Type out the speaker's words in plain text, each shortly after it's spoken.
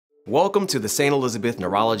Welcome to the St. Elizabeth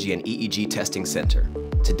Neurology and EEG Testing Center.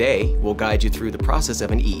 Today, we'll guide you through the process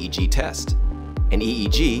of an EEG test. An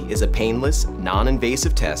EEG is a painless,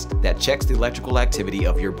 non-invasive test that checks the electrical activity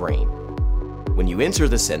of your brain. When you enter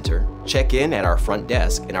the center, check in at our front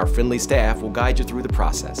desk and our friendly staff will guide you through the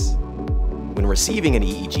process. When receiving an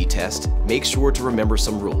EEG test, make sure to remember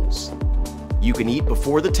some rules. You can eat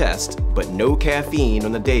before the test, but no caffeine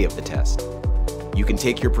on the day of the test. You can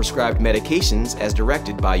take your prescribed medications as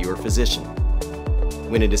directed by your physician.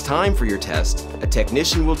 When it is time for your test, a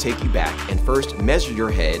technician will take you back and first measure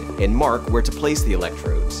your head and mark where to place the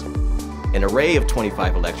electrodes. An array of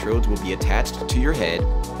 25 electrodes will be attached to your head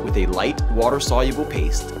with a light, water-soluble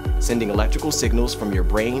paste, sending electrical signals from your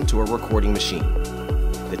brain to a recording machine.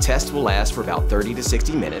 The test will last for about 30 to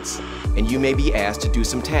 60 minutes, and you may be asked to do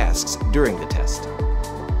some tasks during the test.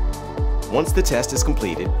 Once the test is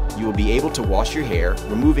completed, you will be able to wash your hair,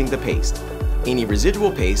 removing the paste. Any residual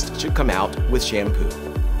paste should come out with shampoo.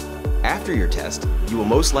 After your test, you will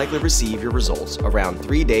most likely receive your results around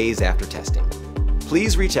 3 days after testing.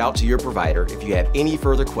 Please reach out to your provider if you have any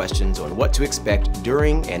further questions on what to expect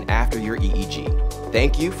during and after your EEG.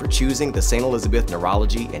 Thank you for choosing the St. Elizabeth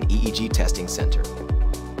Neurology and EEG Testing Center.